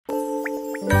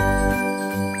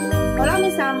Hola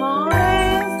mis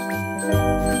amores.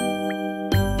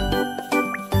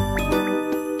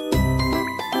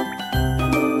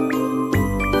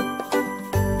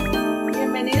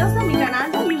 Bienvenidos a mi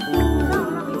canal de YouTube.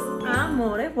 Hola mis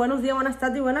amores. Buenos días, buenas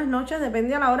tardes y buenas noches.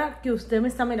 Depende a la hora que usted me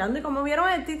está mirando. Y como vieron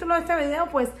en el título de este video,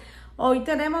 pues hoy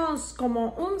tenemos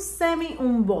como un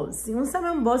semi-unboxing. Un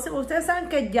semi-unboxing. Ustedes saben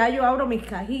que ya yo abro mis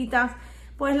cajitas.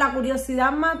 Pues la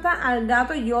curiosidad mata al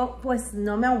gato y yo pues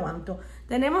no me aguanto.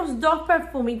 Tenemos dos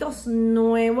perfumitos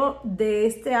nuevos de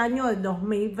este año de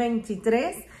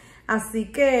 2023.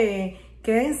 Así que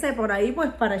quédense por ahí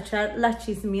pues para echar las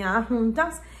chismeadas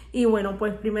juntas. Y bueno,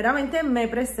 pues primeramente me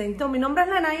presento. Mi nombre es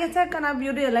Lena y este es el canal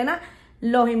Beauty de Lena.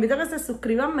 Los invito a que se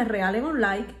suscriban, me regalen un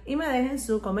like y me dejen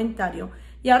su comentario.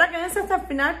 Y ahora quédense hasta el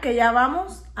final que ya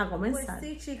vamos a comenzar.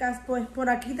 Pues sí, chicas, pues por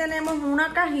aquí tenemos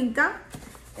una cajita.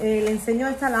 Le enseño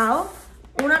de este lado.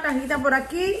 Una cajita por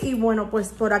aquí y bueno, pues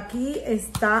por aquí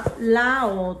está la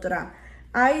otra.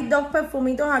 Hay dos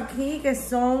perfumitos aquí que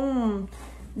son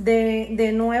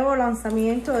de nuevo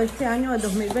lanzamiento de este año de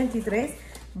 2023.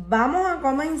 Vamos a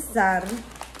comenzar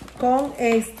con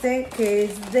este que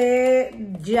es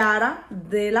de Yara,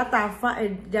 de Lattafa,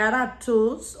 el Yara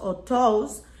Tous o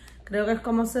Tous, creo que es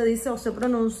como se dice o se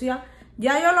pronuncia.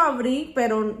 Ya yo lo abrí,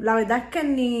 pero la verdad es que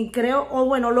ni creo, o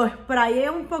bueno, lo sprayé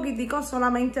un poquitico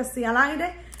solamente así al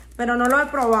aire, pero no lo he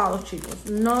probado, chicos.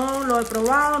 No lo he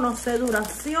probado, no sé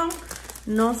duración,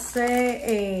 no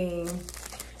sé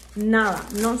nada,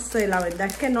 no sé. La verdad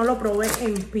es que no lo probé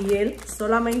en piel,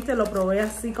 solamente lo probé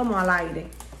así como al aire.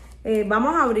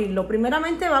 Vamos a abrirlo.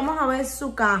 Primeramente vamos a ver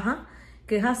su caja,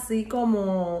 que es así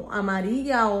como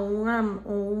amarilla o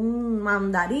un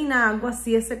mandarina, algo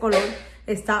así, ese color.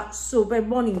 Está súper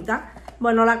bonita.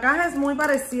 Bueno, la caja es muy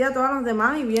parecida a todas las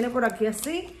demás y viene por aquí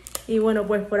así. Y bueno,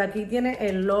 pues por aquí tiene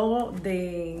el logo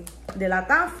de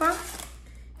Lattafa.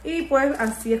 Y pues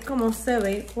así es como se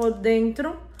ve por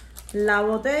dentro la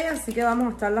botella. Así que vamos a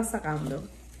estarla sacando.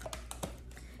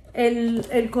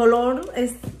 El color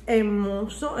es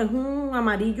hermoso. Es un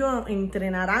amarillo entre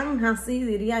naranja, así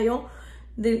diría yo.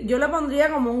 Yo le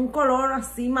pondría como un color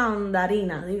así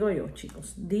mandarina, digo yo,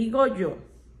 chicos. Digo yo.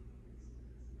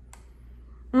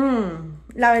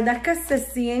 La verdad es que se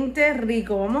siente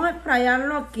rico. Vamos a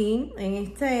sprayarlo aquí en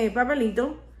este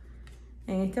papelito.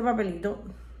 En este papelito.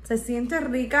 Se siente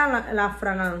rica la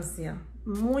fragancia.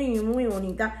 Muy, muy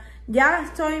bonita. Ya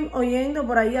estoy oyendo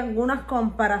por ahí algunas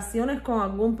comparaciones con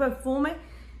algún perfume.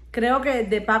 Creo que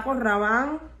de Paco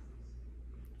Rabanne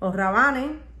o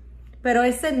Rabanne. Pero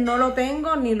ese no lo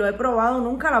tengo ni lo he probado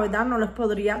nunca. La verdad no les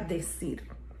podría decir.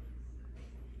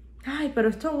 Ay, pero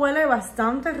esto huele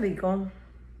bastante rico.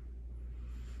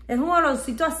 Es un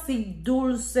olorcito así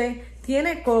dulce,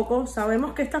 tiene coco,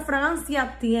 sabemos que esta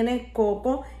fragancia tiene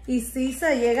coco y sí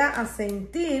se llega a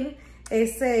sentir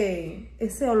ese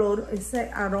olor, ese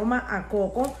aroma a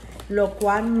coco, lo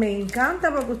cual me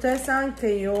encanta porque ustedes saben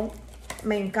que yo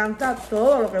me encanta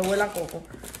todo lo que huele a coco.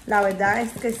 La verdad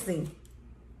es que sí.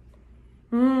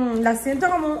 La siento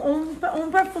como un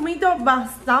perfumito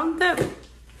bastante,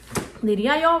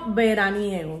 diría yo,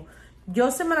 veraniego.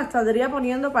 Yo se me la estaría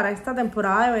poniendo para esta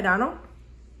temporada de verano.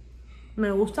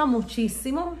 Me gusta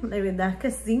muchísimo. De verdad es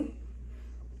que sí.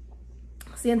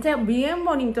 Siente bien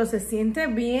bonito. Se siente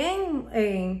bien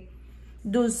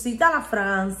dulcita la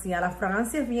fragancia. La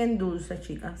fragancia es bien dulce,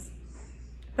 chicas.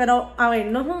 Pero, a ver,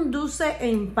 no es un dulce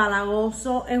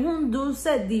empalagoso. Es un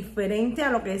dulce diferente a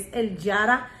lo que es el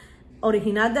Yara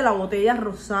original de la botella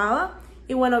rosada.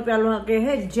 Y bueno, para lo que es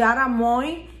el Yara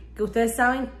Moi, que ustedes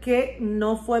saben que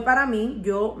no fue para mí,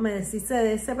 yo me deshice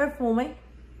de ese perfume,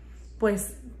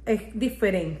 pues es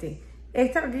diferente.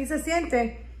 Esta aquí se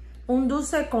siente un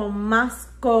dulce con más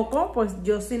coco, pues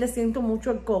yo sí le siento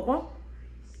mucho el coco.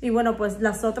 Y bueno, pues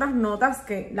las otras notas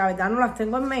que la verdad no las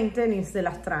tengo en mente ni se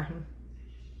las traje.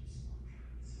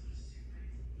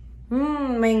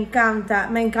 Me encanta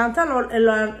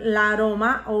el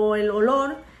aroma o el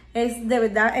olor. Es de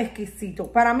verdad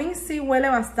exquisito. Para mí sí huele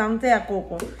bastante a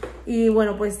coco. Y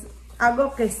bueno, pues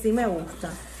algo que sí me gusta.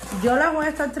 Yo las voy a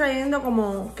estar trayendo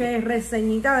como que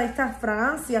reseñita de estas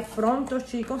fragancias pronto,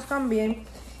 chicos, también.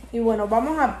 Y bueno,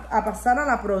 vamos a pasar a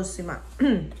la próxima.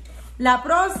 La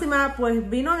próxima pues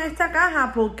vino en esta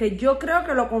caja porque yo creo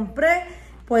que lo compré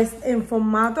pues en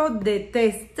formato de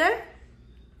tester.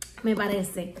 Me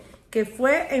parece que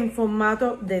fue en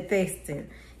formato de tester.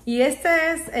 Y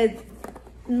este es el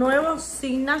Nuevo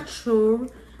Signature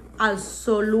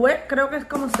Absolue, creo que es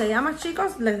como se llama,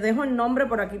 chicos. Les dejo el nombre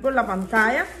por aquí por la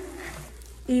pantalla.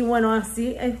 Y bueno,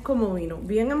 así es como vino,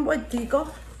 bien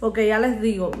envueltico, porque ya les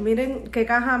digo, miren qué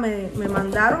caja me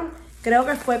mandaron. Creo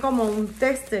que fue como un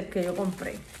tester que yo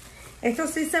compré. Esto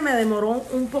sí se me demoró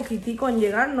un poquitico en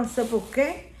llegar, no sé por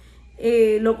qué.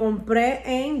 Lo compré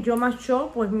en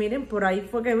Jomashop, pues miren, por ahí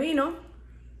fue que vino.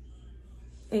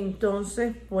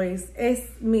 Entonces, pues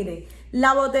miren,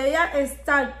 la botella es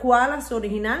tal cual a su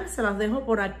original. Se las dejo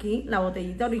por aquí, la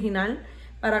botellita original,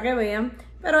 para que vean.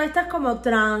 Pero esta es como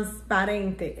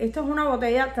transparente. Esto es una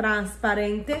botella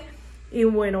transparente. Y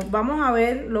bueno, vamos a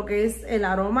ver lo que es el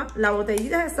aroma. La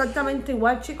botellita es exactamente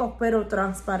igual, chicos, pero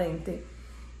transparente.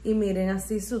 Y miren,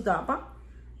 así su tapa.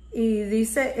 Y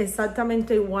dice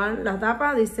exactamente igual la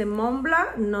tapa. Dice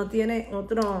Montblanc, no tiene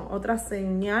otra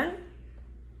señal.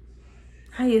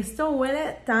 Ay, esto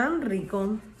huele tan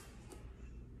rico.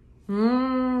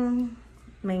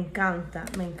 Me encanta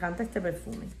este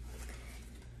perfume.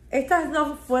 Estas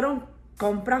dos fueron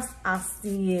compras a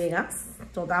ciegas,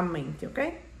 totalmente, ¿ok?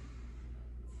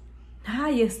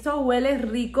 Ay, esto huele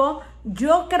rico.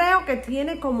 Yo creo que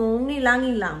tiene como un ylang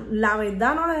ylang. La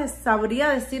verdad no les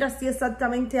sabría decir así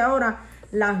exactamente ahora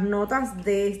las notas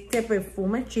de este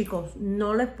perfume, chicos.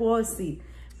 No les puedo decir.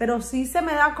 Pero sí se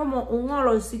me da como un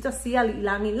olorcito así al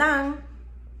ylang ylang.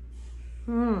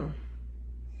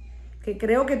 Que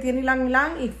creo que tiene ylang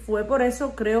ylang y fue por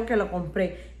eso creo que lo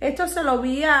compré. Esto se lo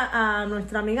vi a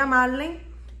nuestra amiga Marlene.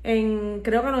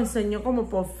 Creo que lo enseñó como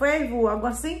por Facebook o algo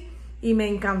así. Y me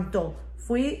encantó.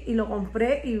 Fui y lo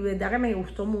compré y verdad que me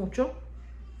gustó mucho.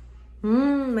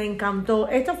 Me encantó.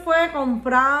 Esto fue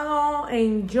comprado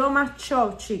en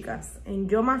Jomashop, chicas. En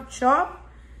Jomashop.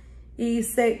 Y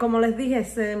como les dije,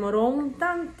 se demoró un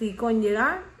tantico en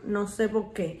llegar. No sé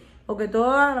por qué. Porque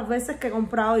todas las veces que he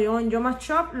comprado yo en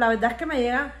Jomashop, la verdad es que me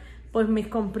llegan pues mis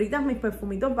compritas, mis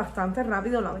perfumitos bastante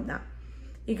rápido, la verdad.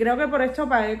 Y creo que por esto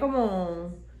pagué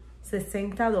como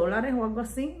 $60 o algo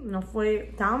así. No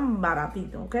fue tan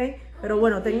baratito, ¿ok? Pero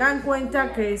bueno, tengan en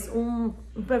cuenta que es un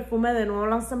perfume de nuevo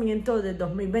lanzamiento de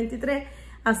 2023.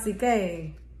 Así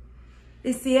que...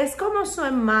 Y si es como su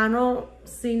hermano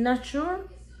Signature,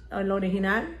 el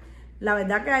original, la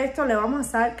verdad que a esto le vamos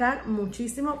a sacar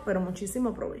muchísimo, pero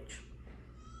muchísimo provecho.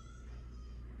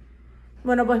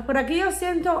 Bueno, pues por aquí yo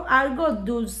siento algo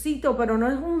dulcito, pero no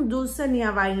es un dulce ni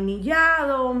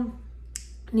avainillado,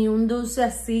 ni un dulce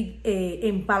así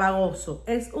empalagoso.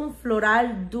 Es un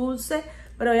floral dulce,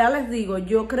 pero ya les digo,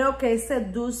 yo creo que ese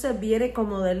dulce viene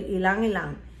como del ylang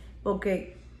ylang.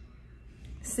 Porque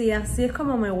sí, así es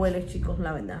como me huele, chicos,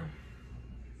 la verdad.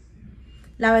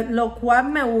 Lo cual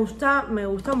me gusta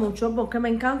mucho porque me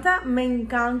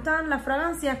encantan las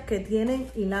fragancias que tienen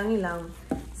ylang ylang.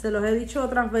 Se los he dicho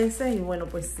otras veces y bueno,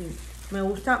 pues sí, me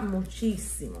gusta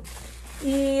muchísimo.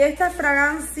 Y esta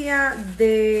fragancia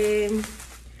de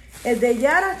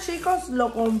Yara, chicos,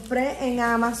 lo compré en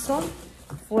Amazon.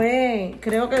 Fue,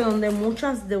 creo que donde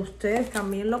muchas de ustedes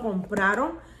también lo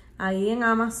compraron, ahí en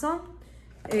Amazon.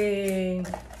 Les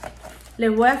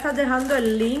voy a estar dejando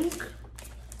el link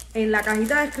en la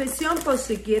cajita de descripción por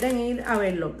si quieren ir a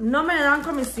verlo. No me dan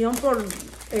comisión por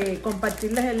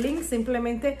compartirles el link,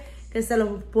 simplemente que se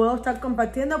los puedo estar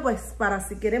compartiendo pues para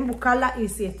si quieren buscarla y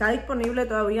si está disponible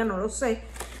todavía no lo sé,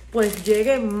 pues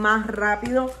llegue más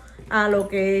rápido a lo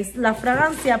que es la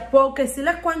fragancia, porque si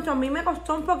les cuento, a mí me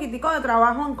costó un poquitico de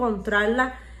trabajo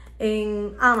encontrarla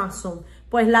en Amazon,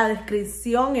 pues la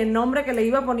descripción, el nombre que le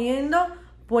iba poniendo,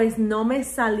 pues no me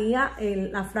salía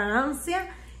la fragancia.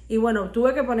 Y bueno,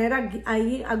 tuve que poner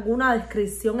ahí alguna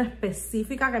descripción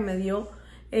específica que me dio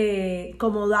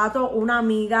como dato una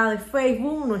amiga de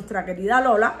Facebook, nuestra querida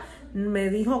Lola, me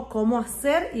dijo cómo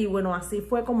hacer y bueno, así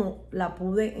fue como la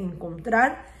pude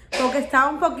encontrar, porque estaba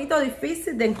un poquito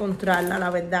difícil de encontrarla, la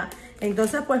verdad.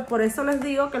 Entonces, pues por eso les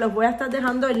digo que les voy a estar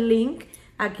dejando el link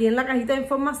aquí en la cajita de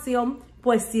información,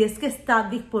 pues si es que está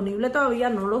disponible todavía,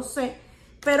 no lo sé,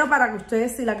 pero para que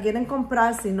ustedes si la quieren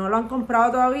comprar, si no lo han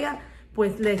comprado todavía,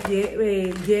 pues les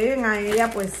lleguen a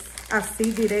ella pues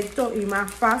así directo y más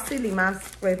fácil y más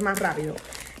rápido.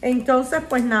 Entonces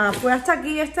pues nada, fue hasta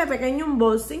aquí este pequeño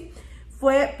unboxing.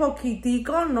 Fue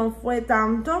poquitico, no fue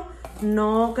tanto,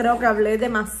 no creo que hablé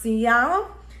demasiado.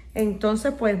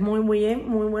 Entonces pues muy bien,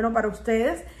 muy bueno para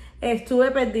ustedes.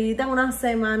 Estuve perdidita una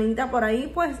semanita por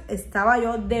ahí, pues estaba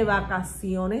yo de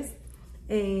vacaciones.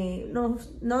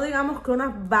 No digamos que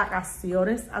unas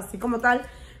vacaciones así como tal,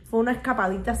 fue una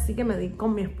escapadita así que me di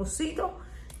con mi esposito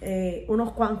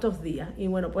unos cuantos días. Y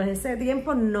bueno, pues ese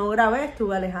tiempo no grabé,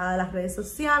 estuve alejada de las redes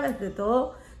sociales, de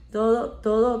todo,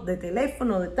 de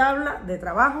teléfono, de tabla, de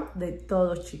trabajo, de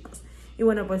todo, chicos. Y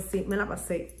bueno, pues sí, me la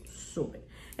pasé súper.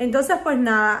 Entonces, pues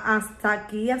nada, hasta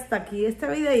aquí este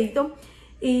videito.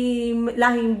 Y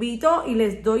las invito y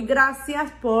les doy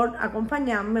gracias por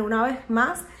acompañarme una vez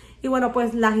más. Y bueno,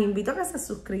 pues las invito a que se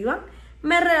suscriban,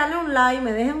 me regalen un like,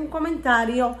 me dejen un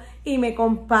comentario y me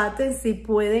comparten si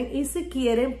pueden y si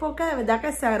quieren, porque de verdad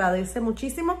que se agradece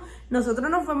muchísimo. Nosotros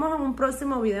nos vemos en un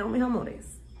próximo video, mis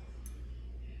amores.